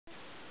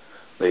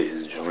Ladies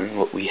and gentlemen,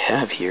 what we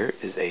have here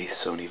is a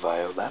Sony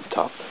Vaio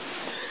laptop.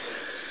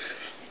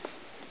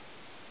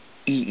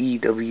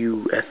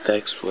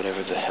 EEWFX,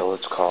 whatever the hell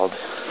it's called.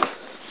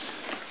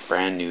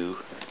 Brand new,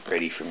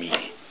 ready for me.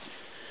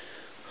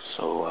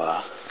 So,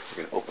 we're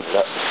going to open it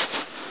up.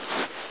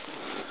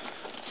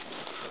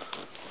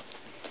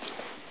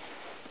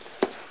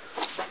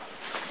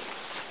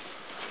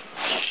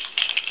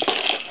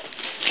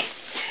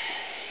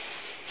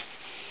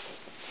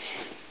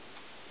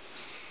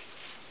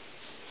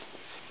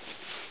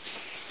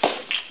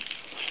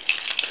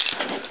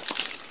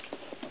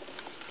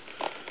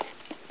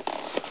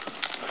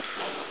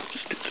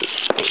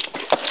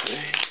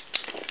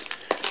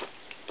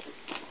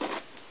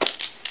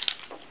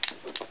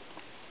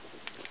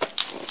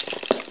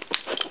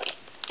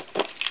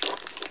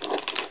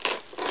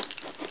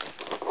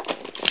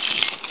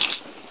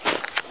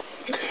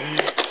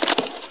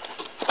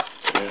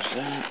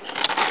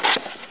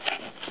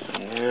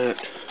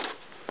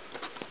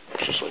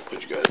 Just like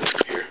what you guys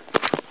have here.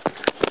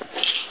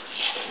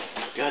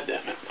 God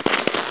damn it.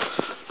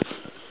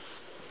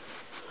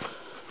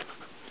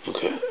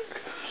 Okay.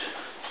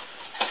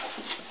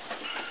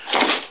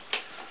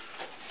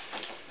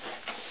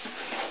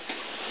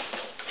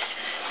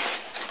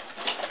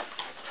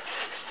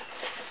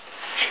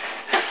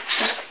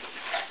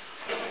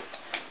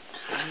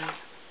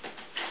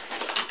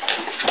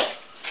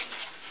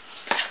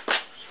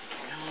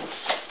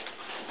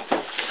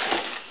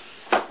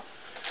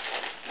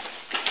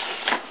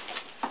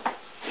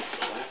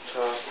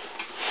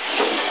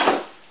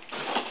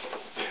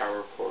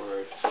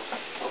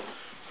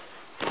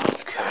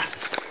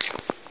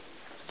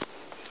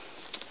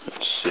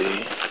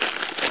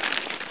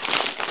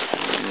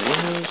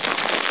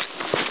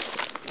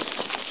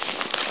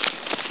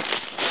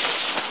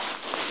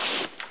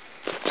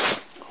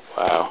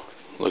 Wow,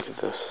 look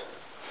at this.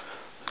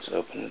 Let's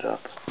open it up.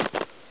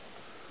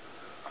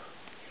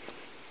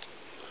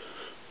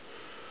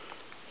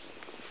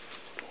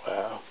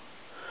 Wow,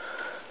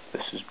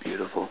 this is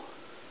beautiful.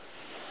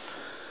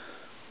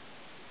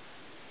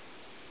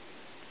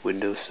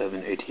 Windows 7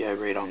 ATI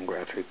Radeon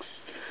graphics,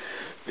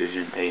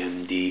 Vision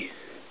AMD,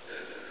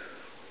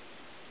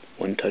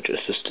 one-touch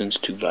assistance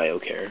to Vaio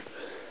Care,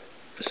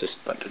 assist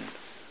button.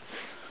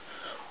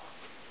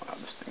 Wow,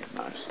 this thing is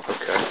nice.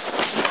 Okay.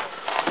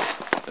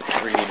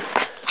 Let's read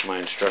my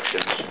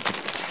instructions,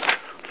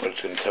 what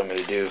it's going to tell me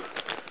to do.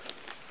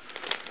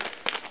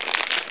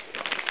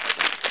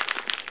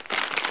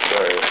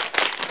 Sorry,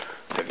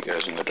 I have you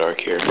guys in the dark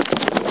here.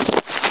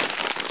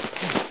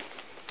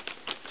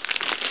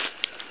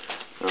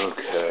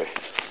 Okay.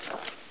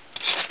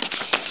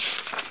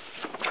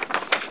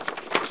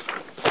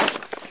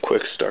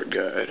 Quick start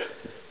guide.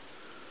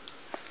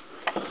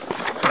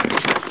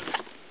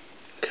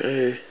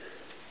 Okay.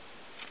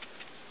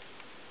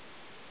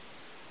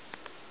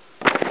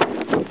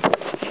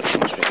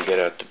 Get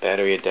out the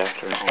battery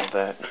adapter and all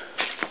that.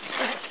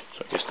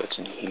 So I guess that's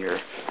in here.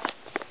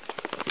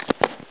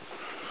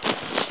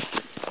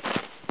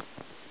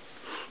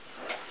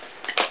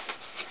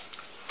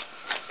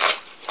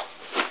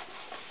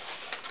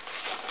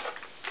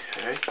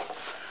 Okay.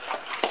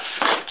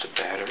 It's a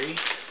battery.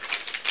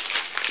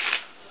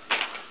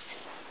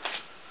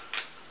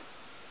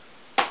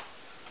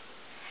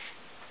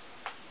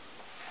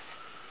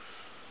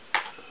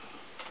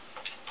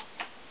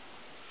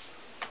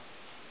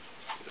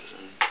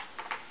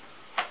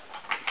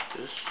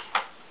 This.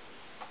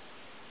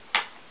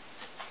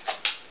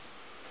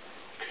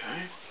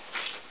 Okay.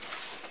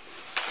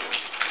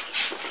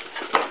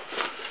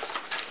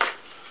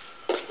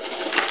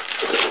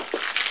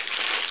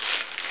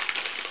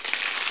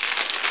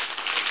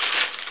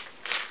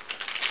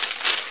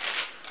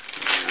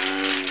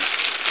 And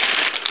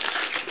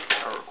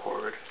power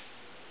cord.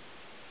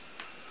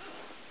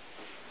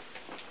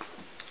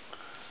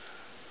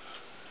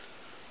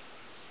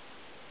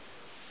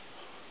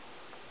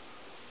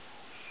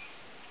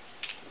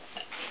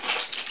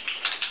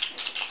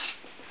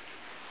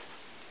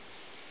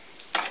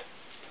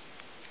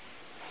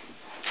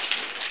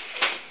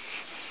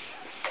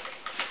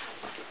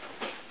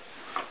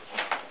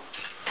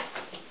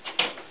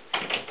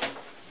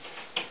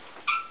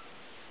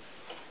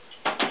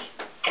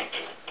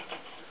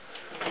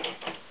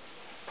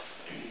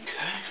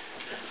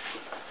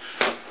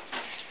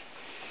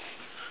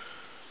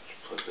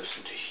 Plug this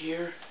into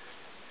here.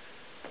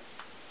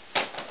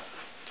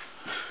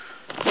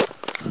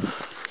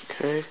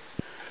 Okay.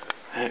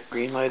 That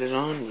green light is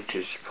on, which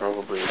is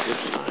probably a good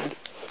sign.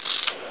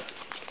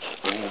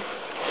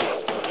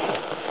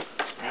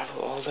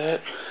 Unravel all that.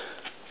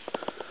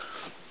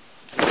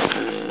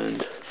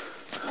 And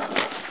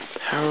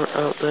power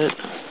outlet.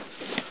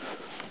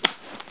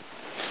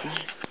 Okay.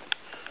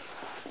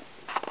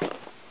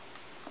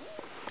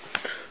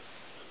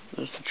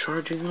 There's the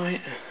charging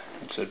light.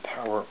 It said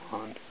power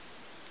on.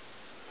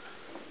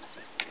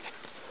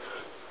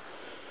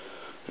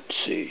 Let's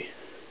see.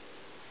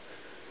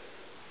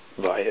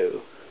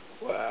 Vaio.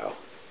 Wow.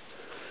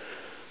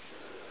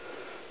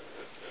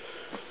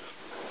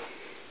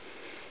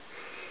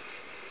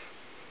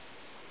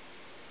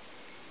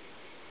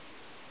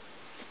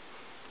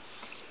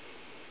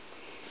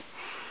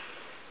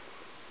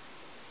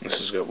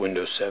 has got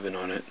Windows 7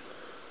 on it.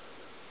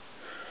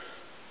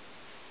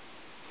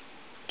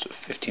 It's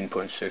a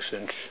 15.6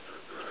 inch.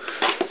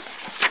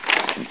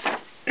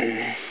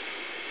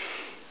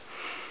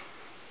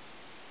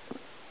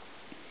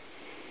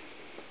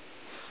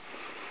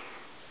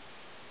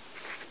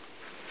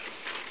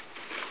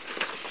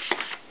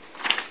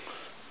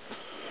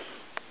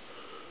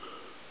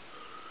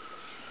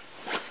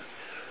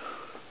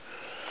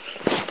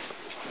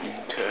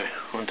 Okay,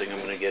 one thing I'm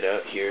going to get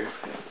out here,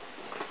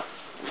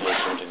 or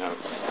something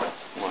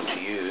I want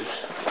to use,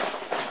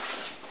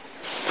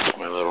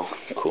 my little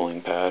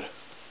cooling pad.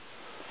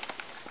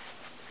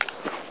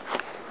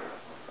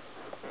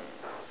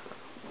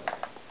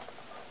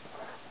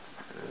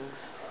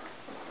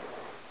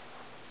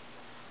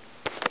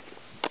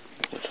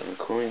 It's on the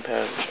cooling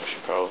pad, which I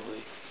should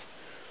probably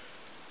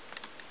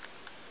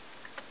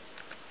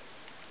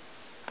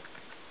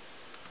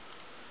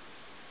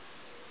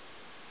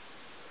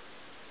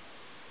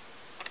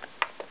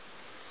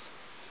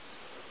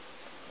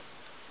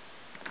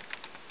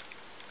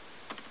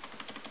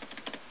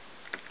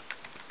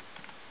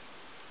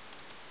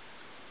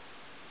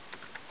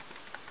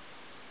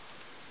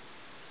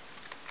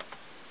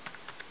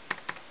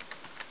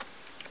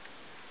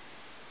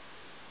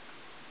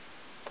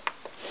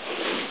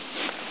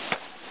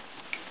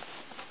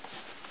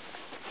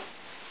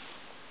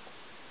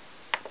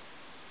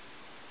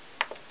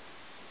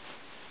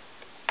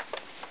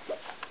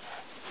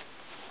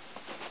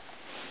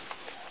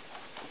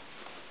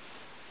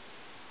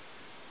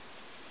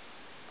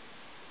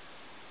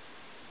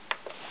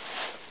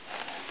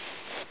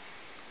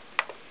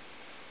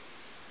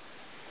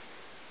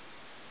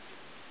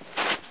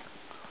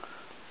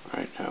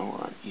Right now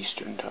we're on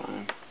Eastern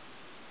time.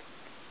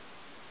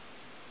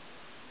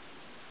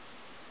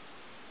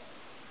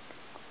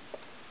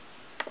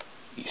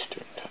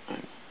 Eastern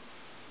time.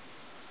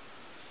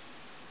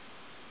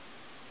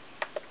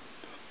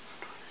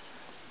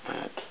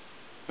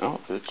 Oh,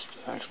 it's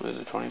actually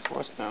the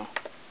 24th now.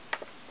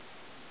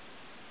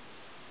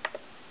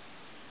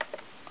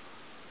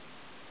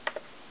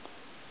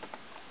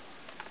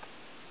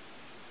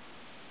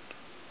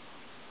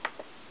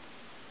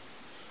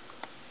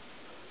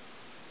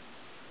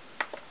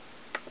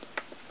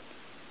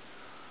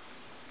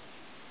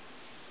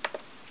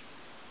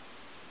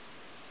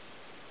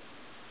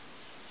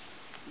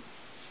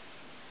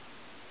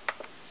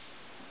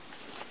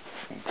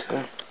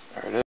 Okay,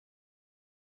 there it is.